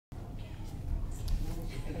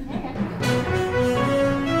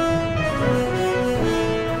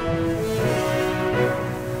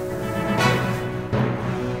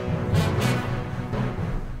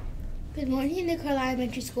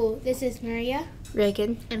Elementary School. This is Maria,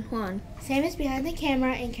 Reagan, and Juan. Sam is behind the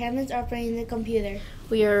camera and Cameron's operating the computer.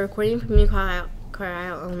 We are recording from New Carlisle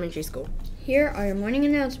Elementary School. Here are your morning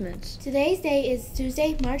announcements. Today's day is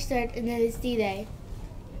Tuesday, March 3rd, and it is D-Day.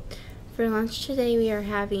 For lunch today, we are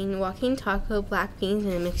having walking taco, black beans,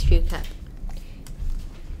 and a mixed fruit cup.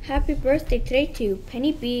 Happy birthday today to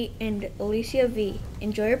Penny B and Alicia V.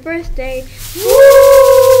 Enjoy your birthday.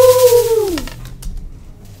 Woo!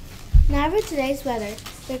 Now for today's weather.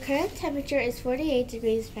 The current temperature is 48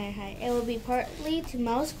 degrees Fahrenheit. It will be partly to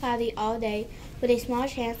most cloudy all day with a small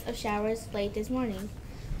chance of showers late this morning.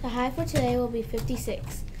 The high for today will be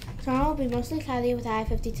 56. Tomorrow will be mostly cloudy with a high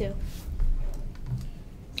 52.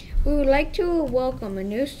 We would like to welcome a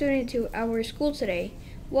new student to our school today.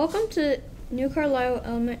 Welcome to New Carlisle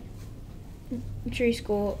Elementary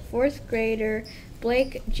School, 4th grader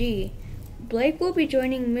Blake G. Blake will be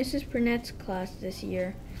joining Mrs. Burnett's class this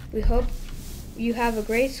year. We hope you have a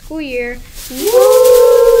great school year.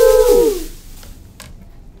 Woo!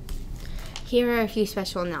 Here are a few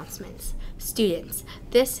special announcements. Students,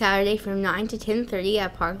 this Saturday from 9 to 10:30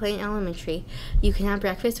 at Park Lane Elementary, you can have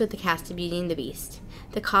breakfast with the cast of Beauty and the Beast.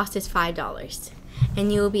 The cost is $5,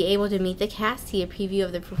 and you will be able to meet the cast, see a preview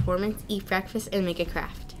of the performance, eat breakfast, and make a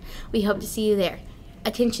craft. We hope to see you there.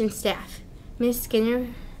 Attention staff, Ms. Skinner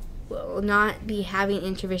will not be having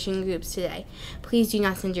intervention groups today. Please do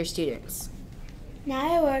not send your students.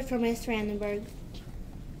 Now a word from Ms. Vandenberg.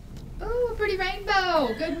 Oh, a pretty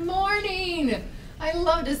rainbow. Good morning. I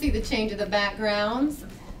love to see the change of the backgrounds.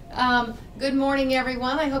 Good morning,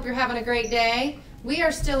 everyone. I hope you're having a great day. We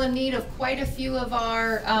are still in need of quite a few of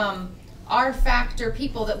our R-Factor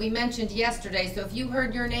people that we mentioned yesterday. So if you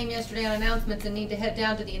heard your name yesterday on announcements and need to head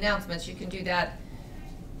down to the announcements, you can do that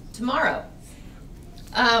tomorrow.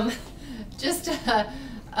 Just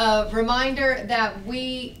a reminder that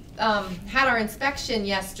we had our inspection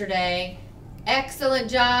yesterday.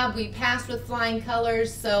 Excellent job. We passed with flying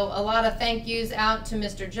colors, so a lot of thank yous out to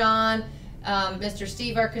Mr. John, Mr.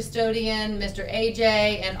 Steve, our custodian, Mr. AJ,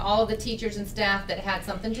 and all the teachers and staff that had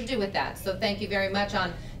something to do with that. So thank you very much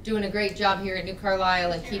on doing a great job here at New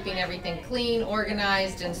Carlisle and keeping everything clean,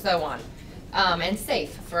 organized, and so on, and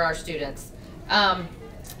safe for our students.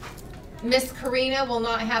 Miss Karina will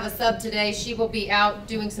not have a sub today. She will be out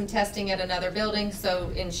doing some testing at another building,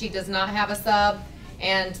 and she does not have a sub.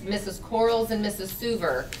 And Mrs. Corals and Mrs.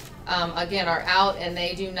 Suver, again, are out and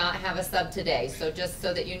they do not have a sub today. So just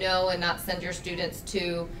so that you know and not send your students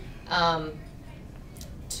to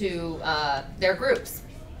their groups.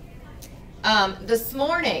 This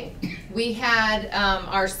morning, we had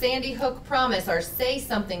our Sandy Hook Promise, our Say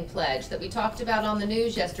Something pledge that we talked about on the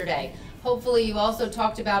news yesterday. Hopefully you also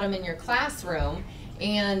talked about them in your classroom.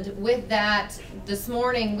 And with that, this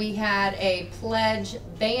morning we had a pledge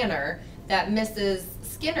banner that Mrs.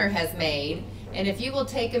 Skinner has made. And if you will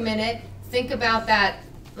take a minute, think about that.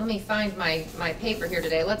 Let me find my paper here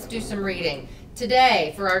today. Let's do some reading.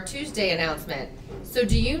 Today, for our Tuesday announcement. So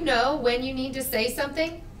do you know when you need to say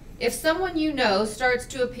something? If someone you know starts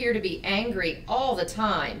to appear to be angry all the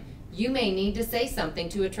time, you may need to say something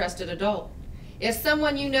to a trusted adult. If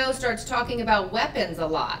someone you know starts talking about weapons a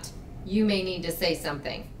lot, you may need to say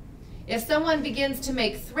something. If someone begins to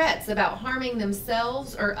make threats about harming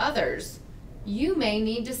themselves or others, you may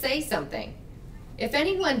need to say something. If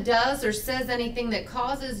anyone does or says anything that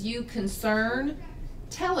causes you concern,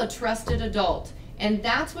 tell a trusted adult. And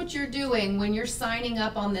that's what you're doing when you're signing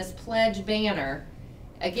up on this pledge banner.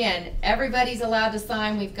 Again, everybody's allowed to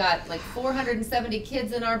sign. We've got like 470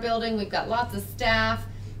 kids in our building. We've got lots of staff.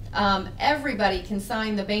 Everybody can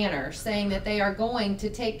sign the banner saying that they are going to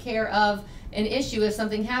take care of an issue if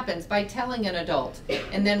something happens by telling an adult,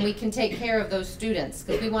 and then we can take care of those students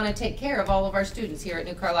because we want to take care of all of our students here at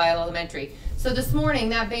New Carlisle Elementary. So this morning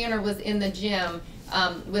that banner was in the gym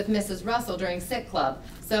with Mrs. Russell during SIT Club.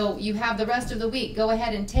 So you have the rest of the week. Go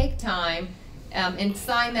ahead and take time and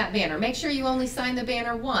sign that banner. Make sure you only sign the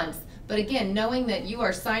banner once. But again, knowing that you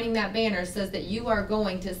are signing that banner says that you are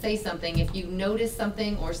going to say something if you notice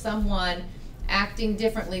something or someone acting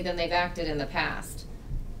differently than they've acted in the past.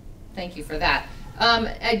 Thank you for that.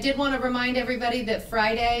 I did want to remind everybody that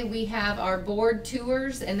Friday we have our board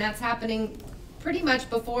tours, and that's happening pretty much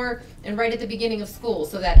before and right at the beginning of school.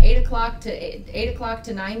 So that 8 o'clock to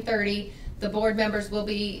 9:30, the board members will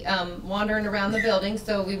be wandering around the building.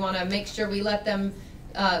 So we want to make sure we let them,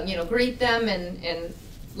 greet them and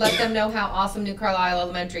let them know how awesome New Carlisle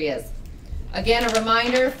Elementary is. Again, a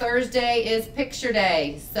reminder, Thursday is picture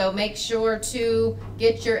day. So make sure to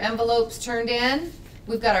get your envelopes turned in.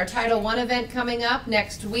 We've got our Title I event coming up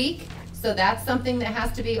next week. So that's something that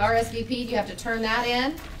has to be RSVP'd. You have to turn that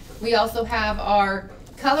in. We also have our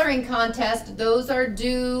coloring contest. Those are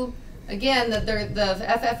due, again, the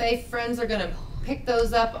FFA friends are gonna pick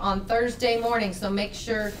those up on Thursday morning, so make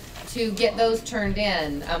sure to get those turned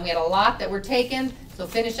in. We had a lot that were taken, so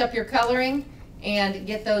finish up your coloring and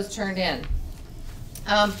get those turned in.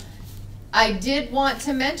 I did want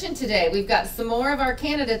to mention today, we've got some more of our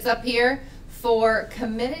candidates up here for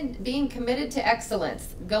being committed to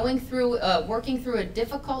excellence, going through, working through a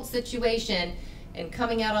difficult situation and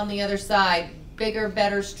coming out on the other side bigger,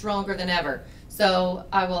 better, stronger than ever. So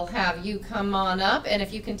I will have you come on up, and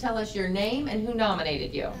if you can tell us your name and who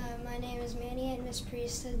nominated you. My name is Manny, and Miss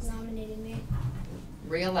Priest has nominated me.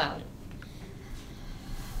 Real loud.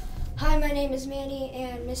 Hi, my name is Manny,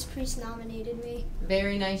 and Miss Priest nominated me.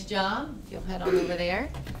 Very nice job. If you'll head on over there.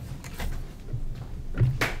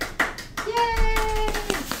 Yay!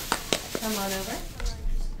 Come on over.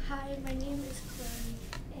 Hi, my name is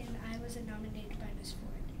Chloe, and I was nominated by Miss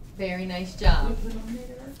Ford. Very nice job.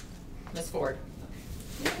 Miss Ford.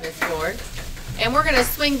 Miss Ford. And we're going to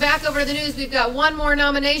swing back over to the news. We've got one more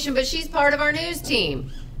nomination, but she's part of our news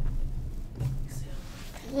team.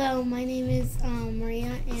 Hello, my name is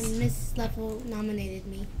Maria, and Miss Leffel nominated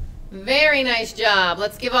me. Very nice job.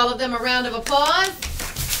 Let's give all of them a round of applause.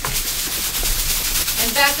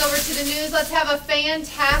 And back over to the news. Let's have a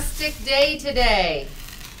fantastic day today.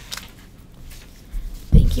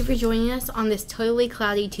 Thank you for joining us on this totally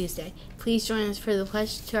cloudy Tuesday. Please join us for the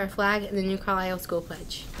pledge to our flag and the New Carlisle School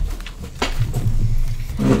Pledge.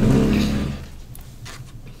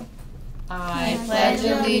 I pledge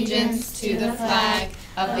allegiance to the flag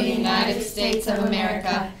of the United States of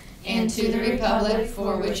America and to the republic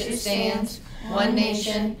for which it stands, one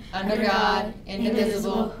nation, under God,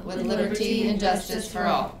 indivisible, with liberty and justice for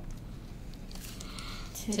all.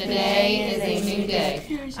 Today is a new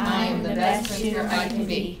day. I am the best thinker I can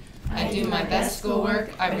be. I do my best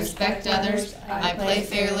schoolwork, I respect others, I play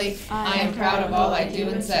fairly, I am proud of all I do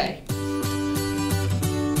and say.